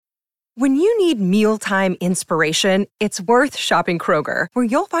When you need mealtime inspiration, it's worth shopping Kroger, where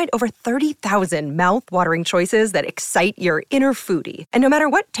you'll find over 30,000 mouth-watering choices that excite your inner foodie. And no matter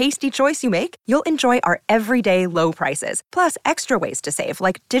what tasty choice you make, you'll enjoy our everyday low prices, plus extra ways to save,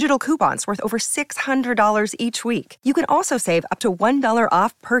 like digital coupons worth over $600 each week. You can also save up to $1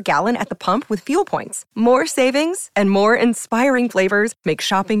 off per gallon at the pump with fuel points. More savings and more inspiring flavors make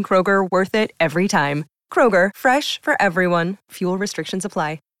shopping Kroger worth it every time. Kroger, fresh for everyone. Fuel restrictions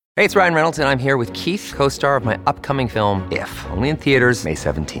apply. Hey, it's Ryan Reynolds, and I'm here with Keith, co-star of my upcoming film, If, only in theaters May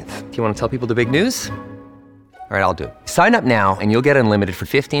 17th. Do you want to tell people the big news? All right, I'll do it. Sign up now and you'll get unlimited for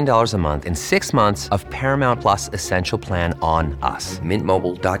 $15 a month and 6 months of Paramount Plus Essential Plan on us.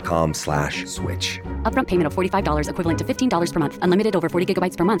 MintMobile.com/switch. Upfront payment of $45 equivalent to $15 per month. Unlimited over 40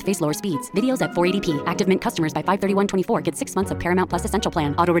 gigabytes per month. Face lower speeds. Videos at 480p. Active Mint customers by 531.24 get 6 months of Paramount Plus Essential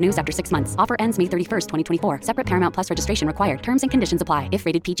Plan. Auto renews after 6 months. Offer ends May 31st, 2024. Separate Paramount Plus registration required. Terms and conditions apply if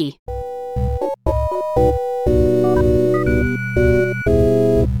rated PG.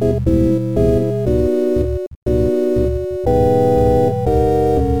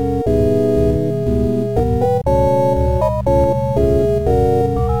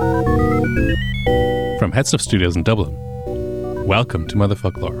 From Headstuff Studios in Dublin, welcome to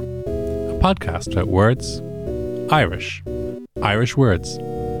Motherfolklore, a podcast about words, Irish words,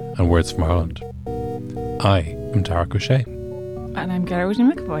 and words from Ireland. I am Tarek O'Shea. And I'm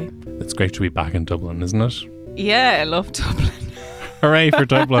Geraldine McAvoy. It's great to be back in Dublin, isn't it? Yeah, I love Dublin. Hooray for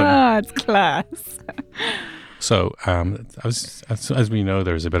Dublin. It's class. So, as we know,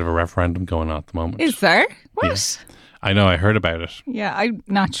 there's a bit of a referendum going on at the moment. Is there? What? Yeah. I know, I heard about it. Yeah, I'm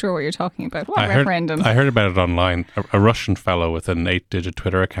not sure what you're talking about. What referendum? I heard about it online. A Russian fellow with an 8-digit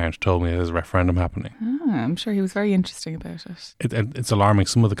Twitter account told me there's a referendum happening. I'm sure he was very interesting about it. It's alarming.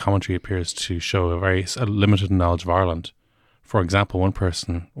 Some of the commentary appears to show a limited knowledge of Ireland. For example, one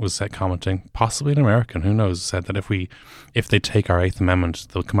person was commenting, possibly an American, who knows, said that if they take our 8th Amendment,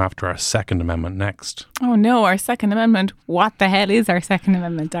 they'll come after our 2nd Amendment next. Oh no, our 2nd Amendment. What the hell is our 2nd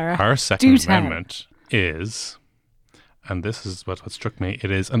Amendment, Dara? Our 2nd Amendment is... And this is what struck me.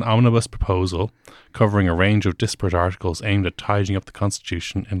 It is an omnibus proposal covering a range of disparate articles aimed at tidying up the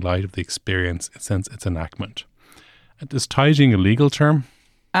Constitution in light of the experience since its enactment. Is tidying a legal term?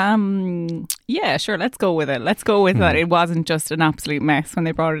 Yeah, sure. Let's go with it. Let's go with that. It wasn't just an absolute mess when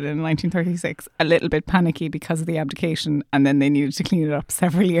they brought it in 1936. A little bit panicky because of the abdication, and then they needed to clean it up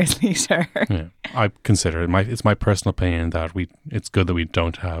several years later. Yeah, I consider it. It's my personal opinion that it's good that we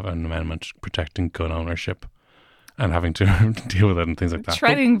don't have an amendment protecting gun ownership and having to deal with it and things like that.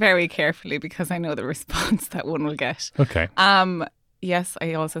 Treading very carefully because I know the response that one will get. Okay. Yes,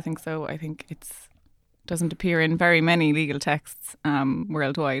 I also think so. I think it doesn't appear in very many legal texts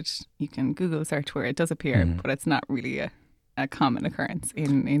worldwide. You can Google search where it does appear, but it's not really a common occurrence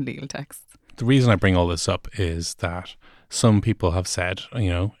in legal texts. The reason I bring all this up is that some people have said,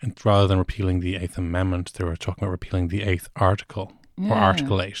 rather than repealing the 8th Amendment, they were talking about repealing the 8th article. Or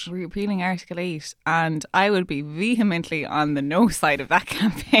Article 8. Repealing Article 8. And I would be vehemently on the no side of that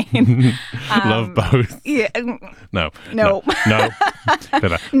campaign. Love both. Yeah. No.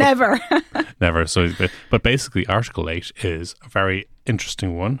 Never. Never. So, but basically Article 8 is a very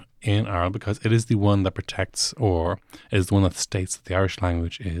interesting one in Ireland because it is the one that protects or is the one that states that the Irish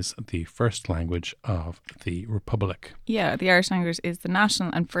language is the first language of the Republic. Yeah, the Irish language is the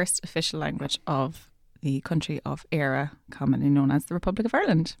national and first official language of the country of Éire, commonly known as the Republic of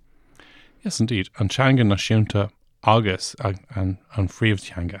Ireland. Yes, indeed. An teanga náisiúnta agus an free of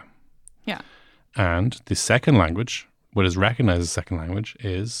teanga. Yeah. And the second language, what is recognised as second language,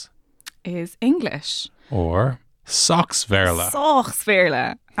 is English. Or Sochs Bhéarla. Sochs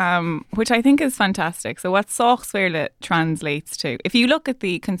Bhéarla, which I think is fantastic. So what Sochs Bhéarla translates to, if you look at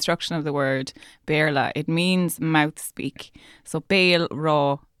the construction of the word Bhéarla, it means mouth speak. So Béal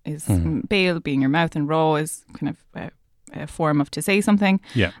Rá is Béal being your mouth, and Rá is kind of a form of to say something.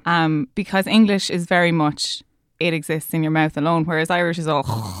 Yeah. Because English is very much, it exists in your mouth alone, whereas Irish is all,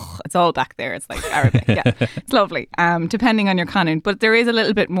 it's all back there. It's like Arabic. Yeah, it's lovely. Depending on your canon, but there is a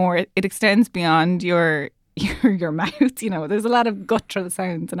little bit more. It extends beyond your mouth. There's a lot of guttural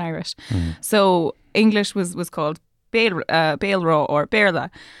sounds in Irish. So English was called Béal Rá or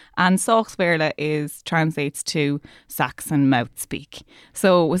Bhéarla, and Sochs Bhéarla translates to Saxon mouth speak.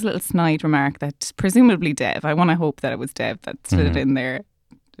 So it was a little snide remark that presumably Dev, I want to hope that it was Dev that slid it in there,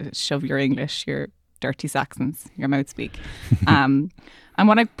 shove your English, your dirty Saxons, your mouth speak. And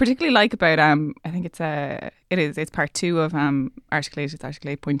what I particularly like about I think it's part 2 of Article 8, it's Article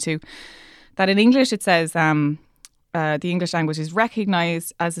 8.2, that in English it says the English language is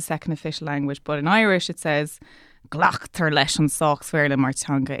recognised as the second official language, but in Irish it says Glachtar leis an sochsfeirle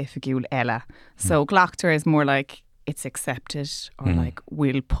martanga ifigul ella. So glachtar is more like it's accepted, or like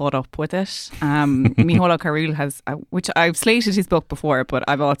we'll put up with it. Micheál Carúil has, which I've slated his book before, but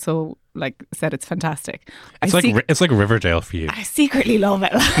I've also like said it's fantastic. It's like Riverdale for you. I secretly love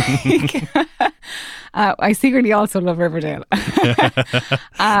it. I secretly also love Riverdale.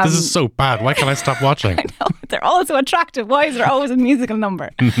 This is so bad. Why can't I stop watching? I know, they're all so attractive. Why is there always a musical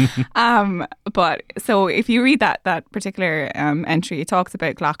number? But so if you read that particular entry, it talks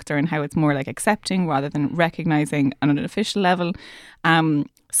about Glachtar and how it's more like accepting rather than recognising on an official level.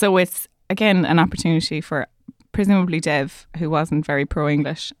 So it's again an opportunity for presumably Dev, who wasn't very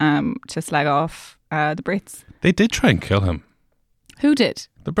pro-English, to slag off the Brits. They did try and kill him. Who did?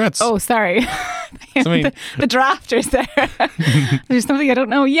 The Brits. Oh, sorry. The drafters there. There's something I don't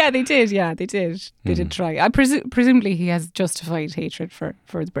know. Yeah, they did. They did try. Presumably he has justified hatred for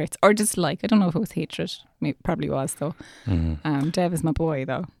the Brits, or dislike. I don't know if it was hatred. Maybe, probably was though. Dev is my boy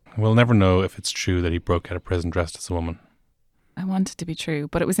though. We'll never know if it's true that he broke out of prison dressed as a woman. I want it to be true,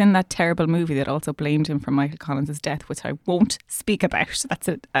 but it was in that terrible movie that also blamed him for Michael Collins' death, which I won't speak about. That's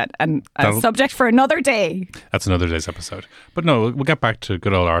a subject for another day. That's another day's episode. But no, we'll get back to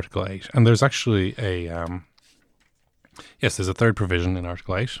good old Article 8. And there's actually there's a third provision in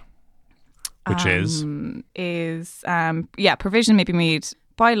Article 8, which provision may be made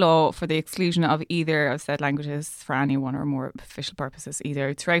by law for the exclusion of either of said languages for any one or more official purposes,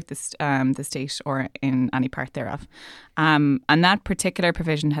 either throughout the state or in any part thereof. And that particular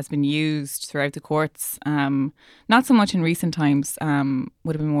provision has been used throughout the courts, not so much in recent times,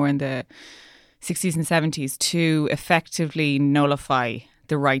 would have been more in the 60s and 70s, to effectively nullify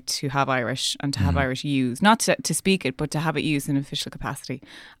the right to have Irish and to have Irish used, not to speak it, but to have it used in official capacity.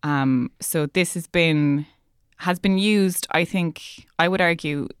 So this has been used, I think, I would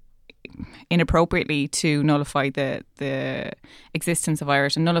argue, inappropriately to nullify the existence of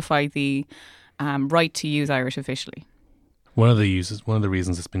Irish and nullify the right to use Irish officially. One of the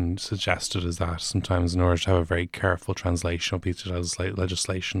reasons it's been suggested is that sometimes in order to have a very careful translation of piece of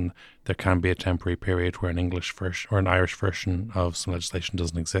legislation, there can be a temporary period where an English version or an Irish version of some legislation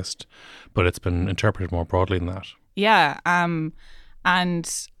doesn't exist, but it's been interpreted more broadly than that. Yeah, and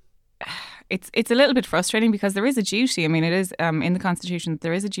it's a little bit frustrating because there is a duty. I mean, it is in the Constitution,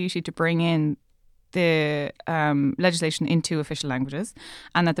 there is a duty to bring in the legislation into official languages,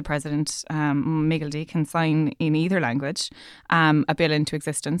 and that the President, Miguel can sign in either language a bill into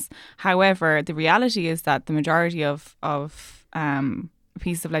existence. However, the reality is that the majority of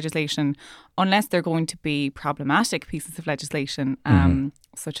pieces of legislation, unless they're going to be problematic pieces of legislation,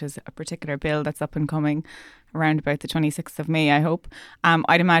 such as a particular bill that's up and coming around about the 26th of May, I hope,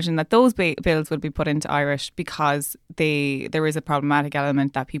 I'd imagine that those bills will be put into Irish because there is a problematic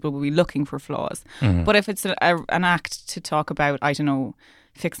element that people will be looking for flaws. But if it's an act to talk about, I don't know,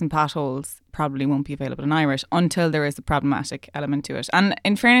 fixing potholes, probably won't be available in Irish until there is a problematic element to it. And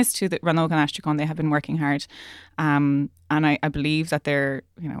in fairness to the Ranóg and Astragon, they have been working hard, and I believe that they're,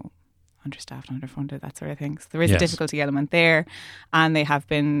 understaffed, underfunded, that sort of thing. So there is a difficulty element there, and they have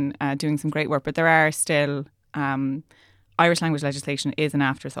been doing some great work, but there are still Irish language legislation is an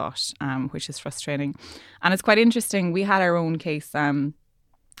afterthought, which is frustrating. And it's quite interesting. We had our own case a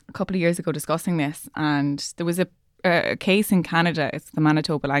couple of years ago discussing this, and there was a case in Canada. It's the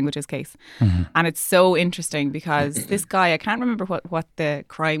Manitoba languages case, and it's so interesting because this guy, I can't remember what the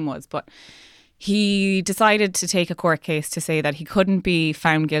crime was, but he decided to take a court case to say that he couldn't be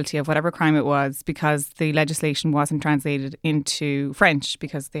found guilty of whatever crime it was because the legislation wasn't translated into French,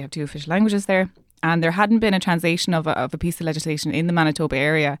 because they have two official languages there. And there hadn't been a translation of a piece of legislation in the Manitoba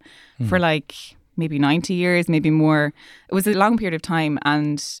area for like maybe 90 years, maybe more. It was a long period of time.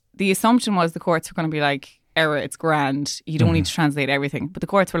 And the assumption was the courts were going to be like, it's grand, you don't need to translate everything. But the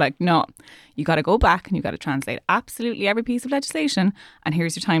courts were like, no, you got to go back and you got to translate absolutely every piece of legislation, and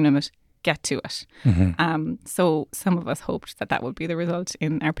here's your time limit, get to it. So some of us hoped that would be the result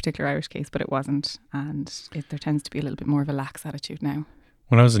in our particular Irish case, but it wasn't. And there tends to be a little bit more of a lax attitude now.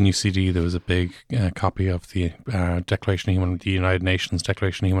 When I was in UCD, there was a big copy of the the United Nations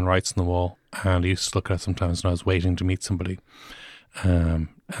Declaration of Human Rights on the wall, and I used to look at it sometimes when I was waiting to meet somebody. And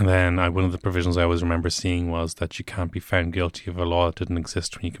then one of the provisions I always remember seeing was that you can't be found guilty of a law that didn't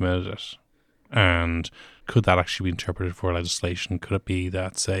exist when you committed it. And could that actually be interpreted for legislation? Could it be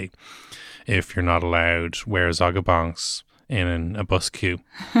that, say, if you're not allowed wear zagabongs in a bus queue,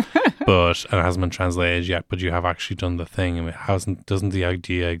 but it hasn't been translated yet, but you have actually done the thing, and doesn't the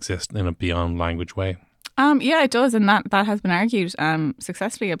idea exist in a beyond language way? Yeah, it does, and that has been argued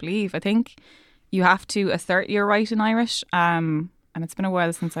successfully, I believe. I think you have to assert your right in Irish, and it's been a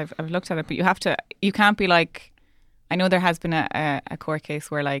while since I've looked at it, but you can't be like, I know there has been a court case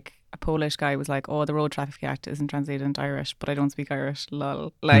where like a Polish guy was like, "Oh, the Road Traffic Act isn't translated into Irish, but I don't speak Irish."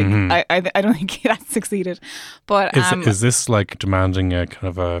 Lol. Like, I don't think that succeeded. But is this like demanding a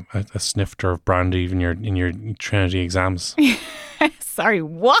kind of a snifter of brandy in your Trinity exams? Sorry,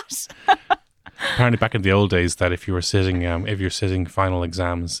 what? Apparently, back in the old days, that if you're sitting final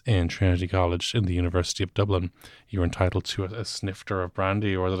exams in Trinity College in the University of Dublin, you were entitled to a snifter of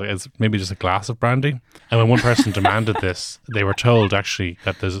brandy, or it's maybe just a glass of brandy. And when one person demanded this, they were told actually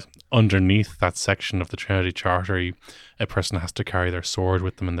that there's underneath that section of the Trinity Charter, a person has to carry their sword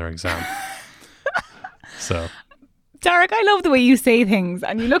with them in their exam. So. Derek, I love the way you say things,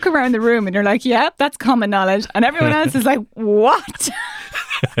 and you look around the room and you're like, "Yeah, that's common knowledge," and everyone else is like, "What?"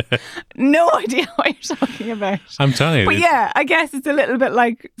 No idea what you're talking about. I'm telling you. But yeah, I guess it's a little bit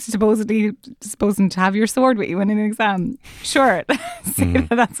like supposing to have your sword with you in an exam. Sure,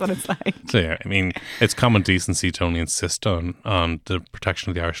 that's what it's like. So yeah, I mean, it's common decency to only insist on the protection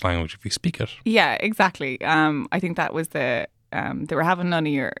of the Irish language if you speak it. Yeah, exactly. I think that was they were having none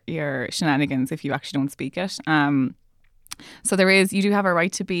of your shenanigans if you actually don't speak it. So you do have a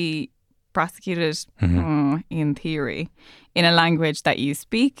right to be prosecuted in theory in a language that you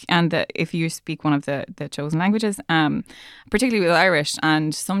speak, and that if you speak one of the chosen languages, particularly with Irish,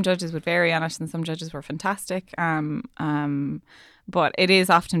 and some judges would vary on it and some judges were fantastic, but it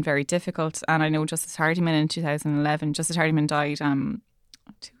is often very difficult. And I know Justice Hardiman in 2011, Justice Hardiman died 2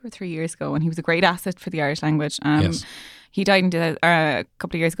 or 3 years ago, and he was a great asset for the Irish language. Yes. He died a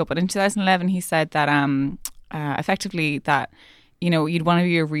couple of years ago, but in 2011 he said that effectively that, you know, you'd want to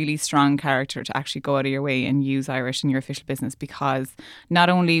be a really strong character to actually go out of your way and use Irish in your official business, because not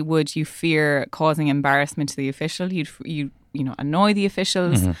only would you fear causing embarrassment to the official, you annoy the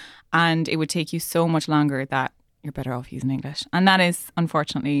officials, and it would take you so much longer that you're better off using English. And that is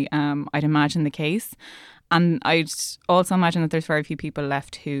unfortunately, I'd imagine, the case. And I'd also imagine that there's very few people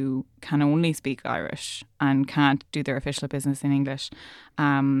left who can only speak Irish and can't do their official business in English.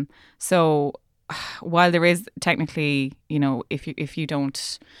 So while there is technically, you know, if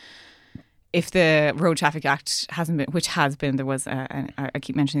the Road Traffic Act hasn't been, which has been, there was I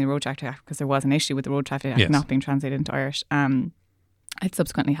keep mentioning the Road Traffic Act because there was an issue with the Road Traffic Act not being translated into Irish. It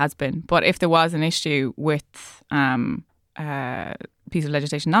subsequently has been, but if there was an issue with a piece of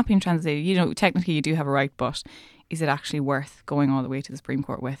legislation not being translated, you know, technically you do have a right, but is it actually worth going all the way to the Supreme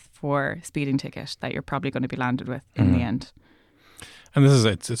Court with for a speeding ticket that you're probably going to be landed with in the end? And this is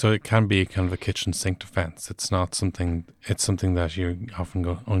it. So it can be kind of a kitchen sink defence. It's not something. It's something that you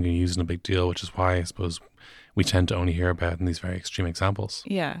often only use in a big deal, which is why I suppose we tend to only hear about in these very extreme examples.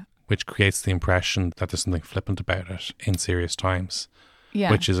 Yeah. Which creates the impression that there's something flippant about it in serious times. Yeah.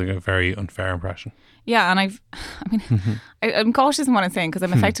 Which is a very unfair impression. Yeah, and I'm cautious in what I'm saying because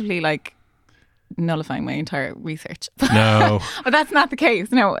I'm effectively like nullifying my entire research. No. But that's not the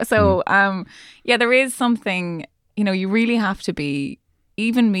case. No. So there is something, you know, you really have to be,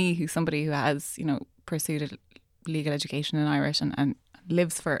 even me, who's somebody who has, you know, pursued a legal education in Irish and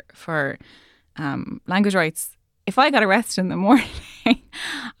lives for language rights. If I got arrested in the morning,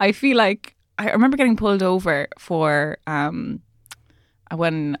 I feel like I remember getting pulled over for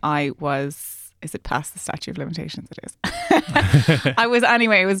when I was. Is it past the statute of limitations? It is. I was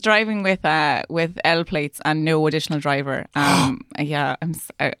driving with L plates and no additional driver. And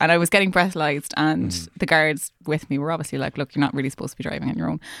I was getting breathalyzed, and the guards with me were obviously like, "Look, you're not really supposed to be driving on your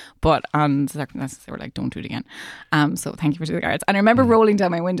own." But on circumstances, they were like, "Don't do it again." So thank you to the guards. And I remember rolling down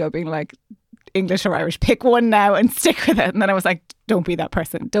my window, being like, English or Irish, pick one now and stick with it. And then I was like, don't be that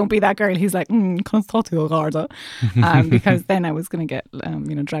person. Don't be that girl who's like, because then I was going to get,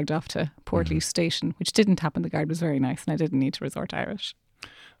 dragged off to Portlaoise Station, which didn't happen. The guard was very nice and I didn't need to resort to Irish.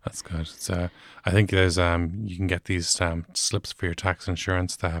 That's good. It's, I think there's you can get these slips for your tax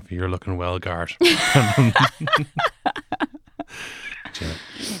insurance that have "You're looking well, guard."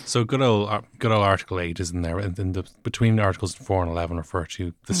 So good old Article 8 is in there. And between Articles 4 and 11 refer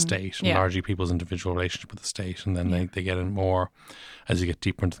to the state, and largely people's individual relationship with the state. And then they get in more, as you get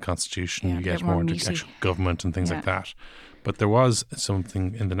deeper into the Constitution, you get more into actual government and things like that. But there was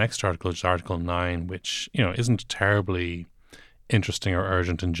something in the next article, which is Article 9, which, you know, isn't terribly interesting or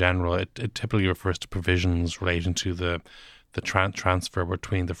urgent in general. It typically refers to provisions relating to the transfer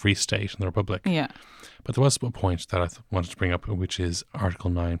between the Free State and the Republic. Yeah. But there was a point that I wanted to bring up, which is Article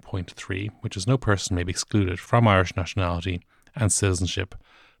 9.3, which is no person may be excluded from Irish nationality and citizenship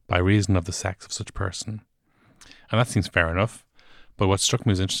by reason of the sex of such person. And that seems fair enough. But what struck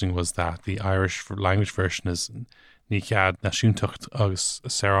me as interesting was that the Irish language version is Nícead náisiúntacht agus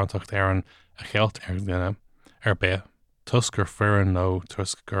saoránacht ar an a chealt ar be. Tusker Furin no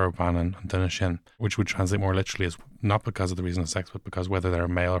Tusker Banan and Dinashin, which would translate more literally as not because of the reason of sex, but because whether they're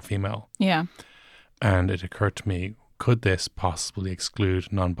male or female. Yeah. And it occurred to me, could this possibly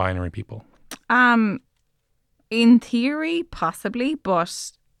exclude non-binary people? In theory, possibly,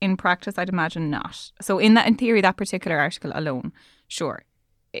 but in practice, I'd imagine not. So in theory, that particular article alone, sure.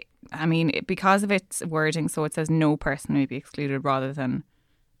 Because of its wording, so it says no person may be excluded rather than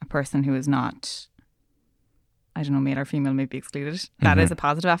a person who is not, I don't know, male or female may be excluded. That is a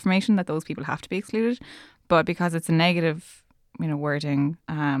positive affirmation that those people have to be excluded. But because it's a negative, wording,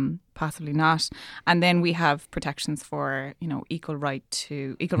 possibly not. And then we have protections for, equal rights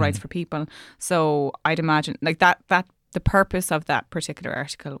for people. So I'd imagine like that the purpose of that particular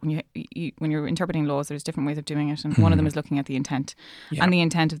article, when you're interpreting laws, there's different ways of doing it, and one of them is looking at the intent. Yeah. And the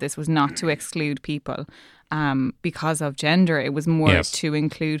intent of this was not to exclude people because of gender. It was more to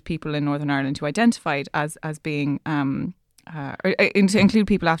include people in Northern Ireland who identified as being, or to include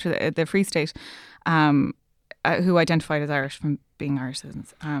people after the Free State who identified as Irish from being Irish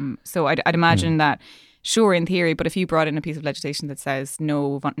citizens. So I'd imagine that. Sure, in theory, but if you brought in a piece of legislation that says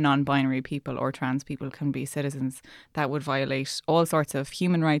no non-binary people or trans people can be citizens, that would violate all sorts of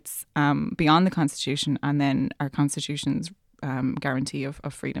human rights beyond the Constitution, and then our Constitution's guarantee of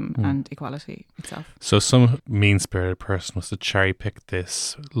freedom and equality itself. So some mean-spirited person was to cherry-pick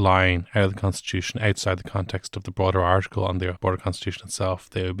this line out of the Constitution outside the context of the broader article on the broader Constitution itself.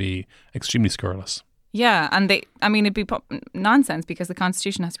 They would be extremely scurrilous. Yeah, and it'd be nonsense because the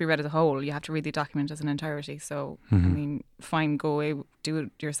Constitution has to be read as a whole. You have to read the document as an entirety. So, fine, go away, do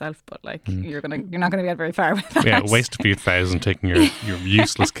it yourself, but you're not going to get very far with that. Yeah, waste a few thousand taking your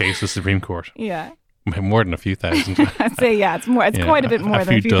useless case to the Supreme Court. Yeah. More than a few thousand. I'd say, it's more. It's quite a bit more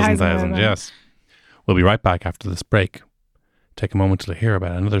than a few thousand. Yes. We'll be right back after this break. Take a moment to hear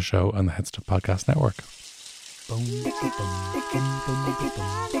about another show on the Head Stuff Podcast Network.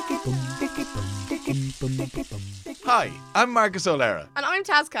 Hi, I'm Marcus O'Leary. And I'm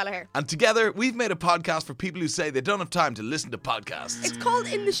Taz Kelleher. And together, we've made a podcast for people who say they don't have time to listen to podcasts. It's called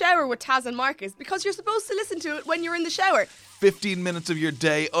In the Shower with Taz and Marcus because you're supposed to listen to it when you're in the shower. 15 minutes of your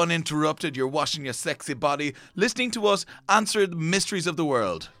day, uninterrupted, you're washing your sexy body, listening to us answer the mysteries of the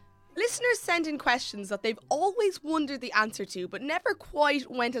world. Listeners send in questions that they've always wondered the answer to, but never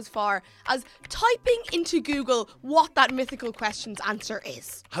quite went as far as typing into Google what that mythical question's answer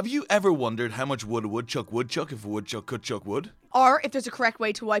is. Have you ever wondered how much wood a woodchuck would chuck if a woodchuck could chuck wood? Or if there's a correct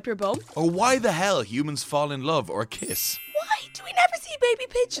way to wipe your bum? Or why the hell humans fall in love or kiss? Why do we never see baby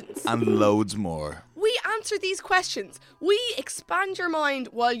pigeons? And loads more. We answer these questions. We expand your mind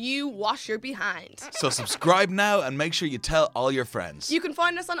while you wash your behind. So subscribe now and make sure you tell all your friends. You can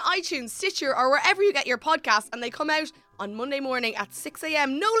find us on iTunes, Stitcher, or wherever you get your podcasts, and they come out on Monday morning at 6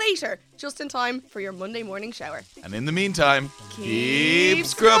 a.m, no later, just in time for your Monday morning shower. And in the meantime, keep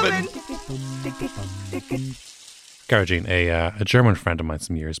scrubbing. Garagine, a German friend of mine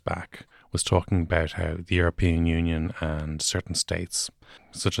some years back was talking about how the European Union and certain states,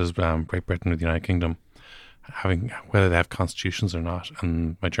 such as Great Britain or the United Kingdom, whether they have constitutions or not.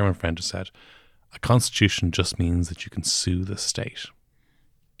 And my German friend just said, a constitution just means that you can sue the state.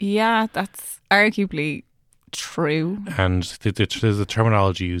 Yeah, that's arguably true. And there's a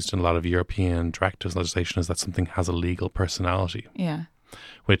terminology used in a lot of European directives legislation is that something has a legal personality. Yeah.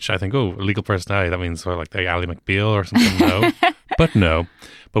 Which I think, legal personality, that means sort of like the Ally McBeal or something. No. But no.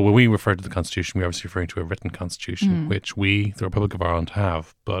 But when we refer to the Constitution, we're obviously referring to a written Constitution, which we, the Republic of Ireland,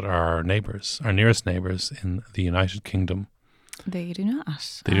 have, but our neighbours, our nearest neighbours in the United Kingdom, they do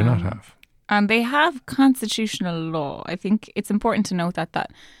not. They do not have. And they have constitutional law. I think it's important to note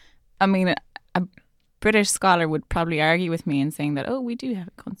that a British scholar would probably argue with me in saying that, we do have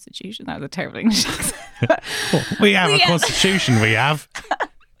a constitution. That was a terrible English accent. We have a constitution, we have.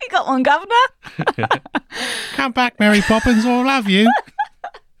 We got one, governor. Come back, Mary Poppins, all love you.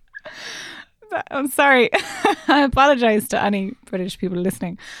 I'm sorry. I apologise to any British people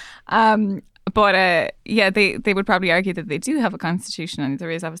listening. But they would probably argue that they do have a constitution, and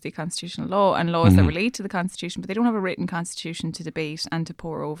there is obviously constitutional law and laws that relate to the constitution, but they don't have a written constitution to debate and to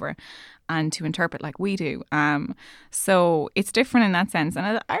pore over and to interpret like we do. So it's different in that sense,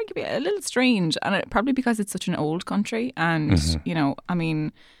 and arguably a little strange, and probably because it's such an old country, and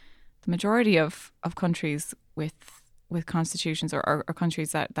the majority of countries with constitutions or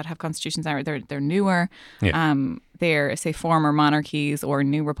countries that have constitutions that they're newer. Yeah. They're, say, former monarchies or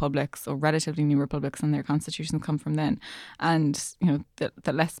new republics or relatively new republics, and their constitutions come from then. And, you know,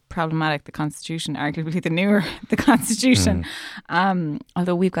 the less problematic the constitution, arguably the newer the constitution.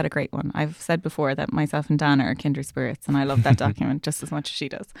 Although we've got a great one. I've said before that myself and Dana are kindred spirits, and I love that document just as much as she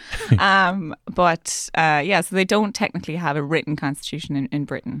does. So they don't technically have a written constitution in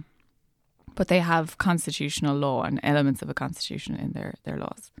Britain, but they have constitutional law and elements of a constitution in their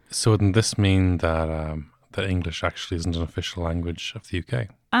laws. So wouldn't this mean that that English actually isn't an official language of the UK?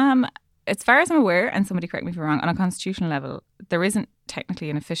 As far as I'm aware, and somebody correct me if I'm wrong, on a constitutional level, there isn't technically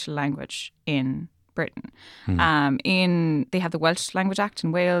an official language in Britain. They have the Welsh Language Act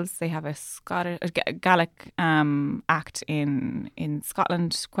in Wales. They have a Gaelic Act in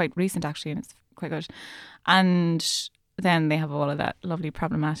Scotland, quite recent actually, and it's quite good. And then they have all of that lovely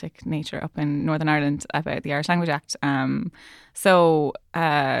problematic nature up in Northern Ireland about the Irish Language Act.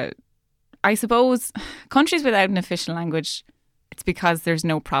 I suppose countries without an official language, it's because there's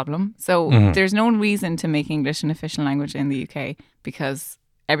no problem. So there's no reason to make English an official language in the UK because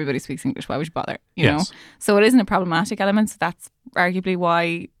everybody speaks English. Why would you bother? You know? So it isn't a problematic element. So that's arguably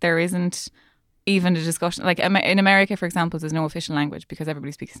why there isn't even a discussion. Like in America, for example, there's no official language because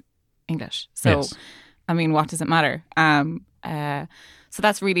everybody speaks English. So, I mean, what does it matter? So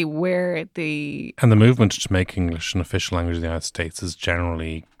that's really where the movement to make English an official language in the United States is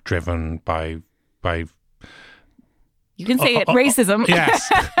generally driven by you can say racism. Yes,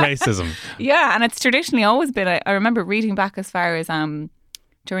 racism. Yeah, and it's traditionally always been. I remember reading back as far as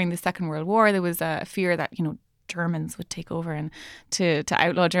during the Second World War, there was a fear that, you know, Germans would take over and to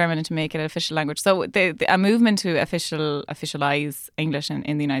outlaw German and to make it an official language. So a movement to officialize English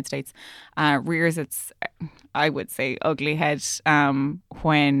in the United States rears its, I would say, ugly head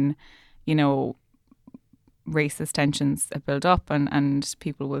when, you know, racist tensions build up and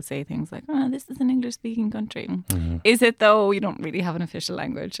people will say things like, oh, this is an English speaking country. Is it though? You don't really have an official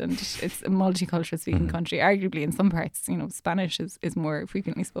language and it's a multicultural speaking country. Arguably in some parts, you know, Spanish is more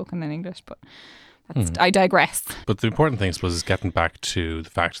frequently spoken than English, but I digress. But the important thing, I suppose, is getting back to the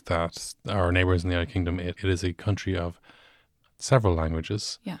fact that our neighbours in the United Kingdom, it is a country of several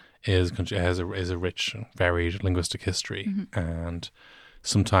languages. Yeah. It has a rich, varied linguistic history. And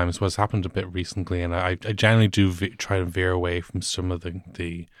sometimes what's happened a bit recently, and I generally do try to veer away from some of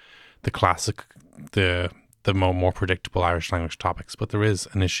the classic, the more predictable Irish language topics, but there is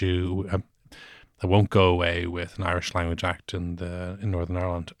an issue that won't go away with an Irish Language Act in Northern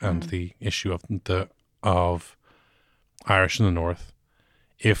Ireland and the issue of Irish in the North.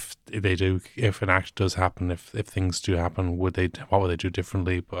 If an act does happen, if things do happen, what would they do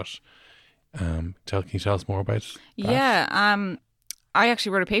differently? But can you tell us more about that? Yeah, I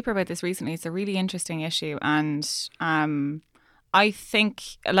actually wrote a paper about this recently. It's a really interesting issue, and I think,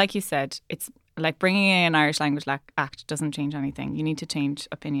 like you said, it's like bringing in an Irish Language Act doesn't change anything. You need to change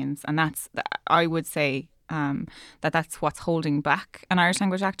opinions, and I would say that's what's holding back an Irish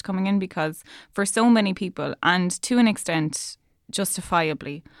Language Act coming in, because for so many people, and to an extent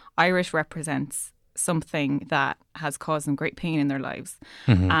justifiably, Irish represents something that has caused them great pain in their lives.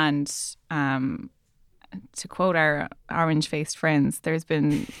 And to quote our orange-faced friends, there's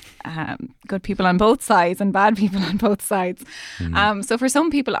been good people on both sides and bad people on both sides. So for some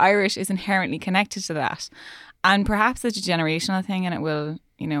people, Irish is inherently connected to that, and perhaps it's a generational thing, and it will,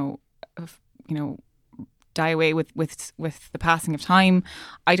 die away with the passing of time.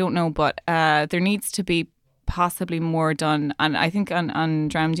 I don't know, but there needs to be possibly more done, and I think on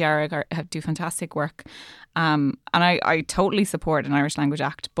Dram Dearg do fantastic work, and I totally support an Irish Language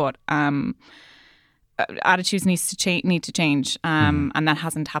Act, but attitudes need to change, and that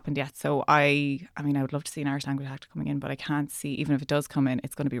hasn't happened yet. So I mean, I would love to see an Irish Language Act coming in, but I can't see, even if it does come in,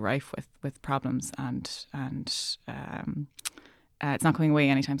 it's going to be rife with problems, and it's not coming away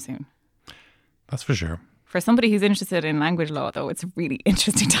anytime soon. That's for sure. For somebody who's interested in language law, though, it's a really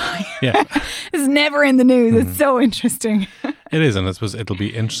interesting time. Yeah. It's never in the news. It's so interesting. It is, and I suppose it'll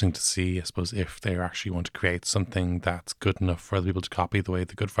be interesting to see, I suppose, if they actually want to create something that's good enough for other people to copy the way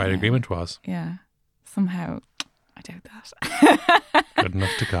the Good Friday Agreement was. Yeah. Somehow, I doubt that. Good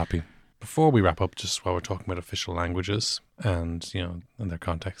enough to copy. Before we wrap up, just while we're talking about official languages and, you know, and their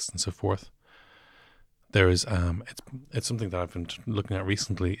context and so forth, there is it's something that I've been looking at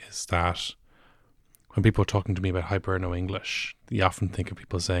recently, is that when people are talking to me about Hiberno English, you often think of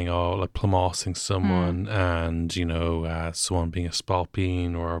people saying, oh, like plumossing someone and, you know, someone being a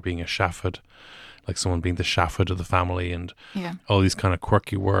spalpeen or being a shafud, like someone being the shafud of the family, and all these kind of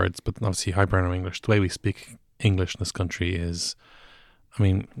quirky words. But obviously Hiberno English, the way we speak English in this country is, I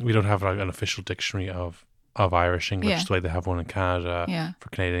mean, we don't have like an official dictionary of of Irish English, Yeah. the way they have one in Canada Yeah. for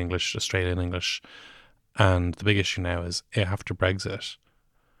Canadian English, Australian English. And the big issue now is after Brexit,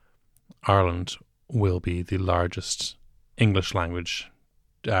 Ireland will be the largest English language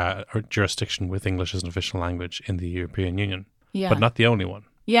or jurisdiction with English as an official language in the European Union, Yeah. but not the only one.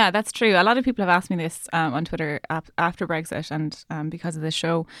 Yeah, that's true. A lot of people have asked me this on Twitter after Brexit and because of this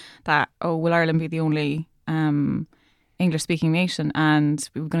show that, will Ireland be the only English-speaking nation and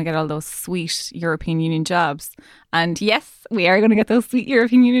we're going to get all those sweet European Union jobs? And yes, we are going to get those sweet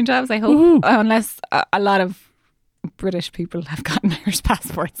European Union jobs, I hope, unless a lot of British people have gotten Irish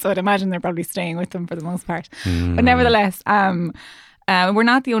passports. So I'd imagine they're probably staying with them for the most part. But nevertheless, we're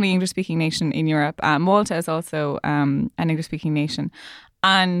not the only English-speaking nation in Europe. Malta is also an English-speaking nation.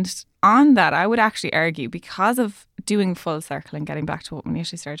 And on that, I would actually argue, because of doing full circle and getting back to what we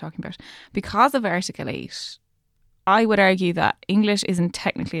initially started talking about, because of Article 8, I would argue that English isn't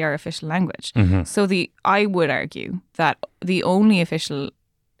technically our official language. So I would argue that the only official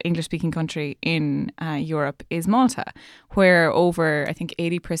English-speaking country in Europe is Malta, where over, I think,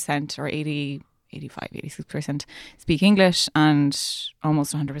 80% or 86% speak English and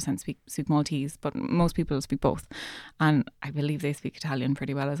almost 100% speak Maltese, but most people speak both. And I believe they speak Italian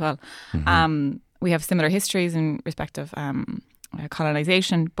pretty well as well. We have similar histories in respect of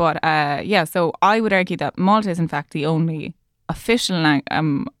colonisation. But so I would argue that Malta is in fact the only official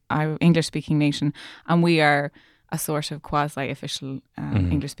English-speaking nation, and we are a sort of quasi-official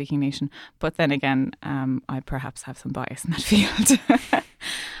English-speaking nation. But then again, I perhaps have some bias in that field.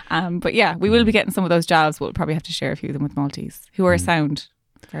 But yeah, we will be getting some of those jobs. We'll probably have to share a few of them with Maltese, who are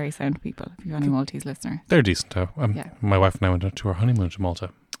very sound people. If you're any Maltese listener, They're decent though. My wife and I went to our honeymoon to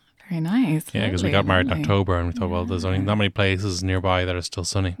Malta. very nice. Yeah, because we Lovely, got married in lovely. October and we thought, well, there's only not many places nearby that are still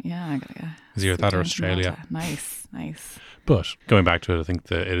sunny. Yeah, I gotta It's either sit that or down to Australia. Malta. Nice. But going back to it, I think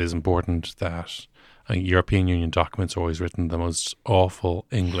that it is important that European Union documents are always written in the most awful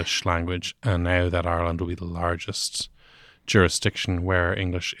English language. And now that Ireland will be the largest jurisdiction where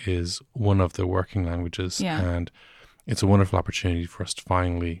English is one of the working languages, and it's a wonderful opportunity for us to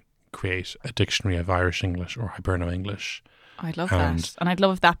finally create a dictionary of Irish English or Hiberno English. I'd love that. And I'd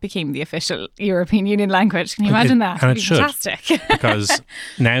love if that became the official European Union language. Can you imagine that? And It'd it be should. fantastic. Because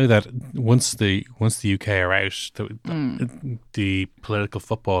now that once the UK are out, the political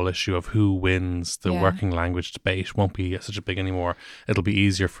football issue of who wins the working language debate won't be such a big anymore. It'll be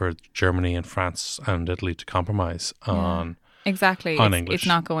easier for Germany and France and Italy to compromise on Exactly. on It's English.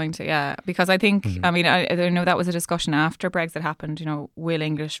 not going to, because I think, I mean, I know that was a discussion after Brexit happened, will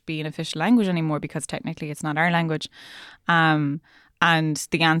English be an official language anymore? Because technically it's not our language. And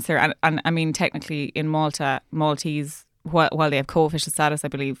the answer, and I mean, technically in Malta, Maltese, while they have co-official status, I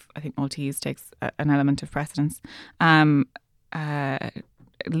think Maltese takes an element of precedence.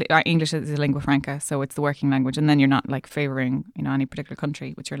 English is a lingua franca, so it's the working language, and then you're not like favouring any particular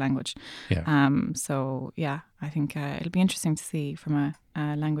country with your language. So I think it'll be interesting to see from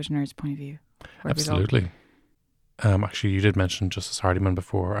a language nerd's point of view. where we go. Absolutely. Actually, you did mention Justice Hardiman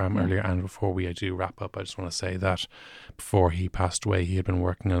before earlier, and before we do wrap up, I just want to say that before he passed away, he had been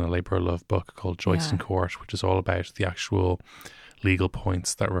working on a labour of love book called Joyce in Court, which is all about the actual legal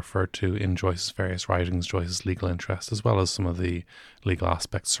points that are referred to in Joyce's various writings, Joyce's legal interests, as well as some of the legal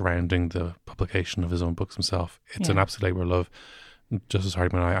aspects surrounding the publication of his own books himself. It's an absolute labour of love. Justice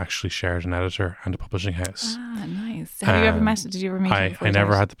Hardiman and I actually shared an editor and a publishing house. Ah, nice. Did you ever meet him? I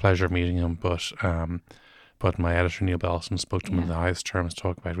never had the pleasure of meeting him, but my editor Neil Belson spoke to him in the highest terms,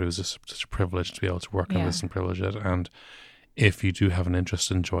 talk about it. It was just such a privilege to be able to work on this and privilege it. And if you do have an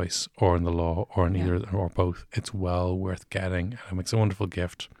interest in Joyce or in the law or in either or both, it's well worth getting. And it makes a wonderful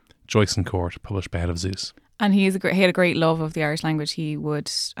gift. Joyce in Court, published by Head of Zeus. And he had a great love of the Irish language. He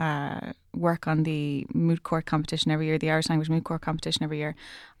would work on the moot court competition every year, the Irish language moot court competition every year.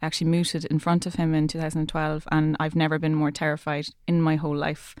 I actually mooted in front of him in 2012, and I've never been more terrified in my whole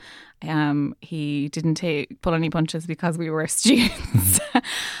life. He didn't pull any punches because we were students.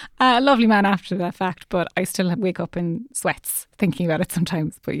 A lovely man after that fact, but I still wake up in sweats thinking about it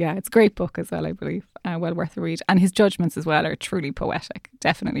sometimes. But yeah, it's a great book as well, I believe. Well worth a read. And his judgments as well are truly poetic.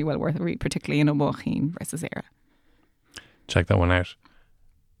 Definitely well worth a read, particularly in O'Maheen versus Éire. Check that one out.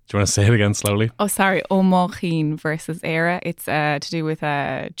 Do you want to say it again slowly? Oh, sorry. O'Maheen versus Éire. It's to do with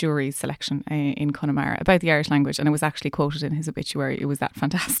a jury selection in Connemara about the Irish language, and it was actually quoted in his obituary. It was that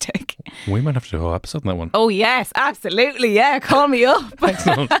fantastic. We might have to do a whole episode on that one. Oh, yes, absolutely. Yeah, call me up.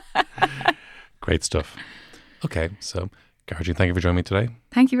 Excellent. Great stuff. Okay, so Garjin, thank you for joining me today.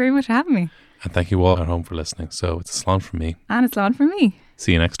 Thank you very much for having me. And thank you all at home for listening. So it's a slán from me. And it's on for me.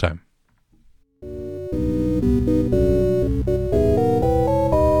 See you next time.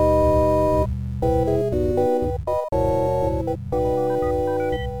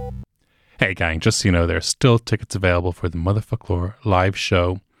 Hey gang, just so you know, there are still tickets available for the Motherfucklore live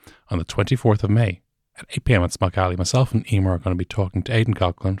show on the 24th of May at 8 p.m. at Smock Alley. Myself and Emer are going to be talking to Aidan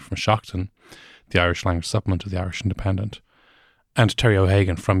Coughlin from Shockton, the Irish language supplement of the Irish Independent, and Terry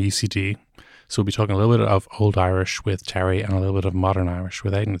O'Hagan from UCD. So we'll be talking a little bit of Old Irish with Terry and a little bit of Modern Irish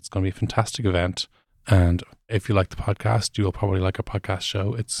with Aidan. It's going to be a fantastic event. And if you like the podcast, you will probably like our podcast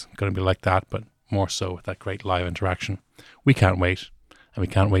show. It's going to be like that, but more so with that great live interaction. We can't wait, and we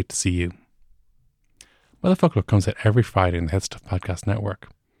can't wait to see you. Motherfucker comes out every Friday in the Head Stuff Podcast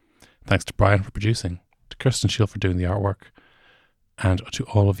Network. Thanks to Brian for producing, to Kirsten Shield for doing the artwork, and to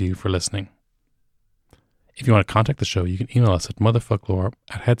all of you for listening. If you want to contact the show, you can email us at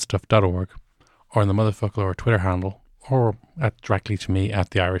motherfucklore@headstuff.org, or on the Motherfucklore Twitter handle, or directly to me at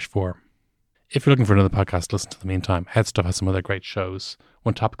the Irish 4. If you're looking for another podcast to listen to in the meantime, Headstuff has some other great shows.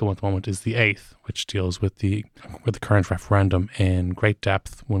 One topical one at the moment is The Eighth, which deals with the current referendum in great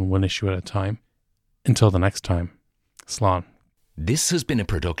depth, one issue at a time. Until the next time, Slán. This has been a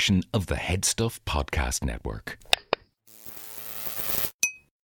production of the Headstuff Podcast Network.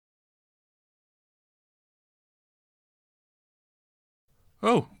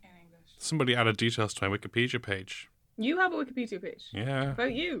 Oh, somebody added details to my Wikipedia page. You have a Wikipedia page? Yeah.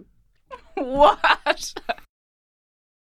 About you? What?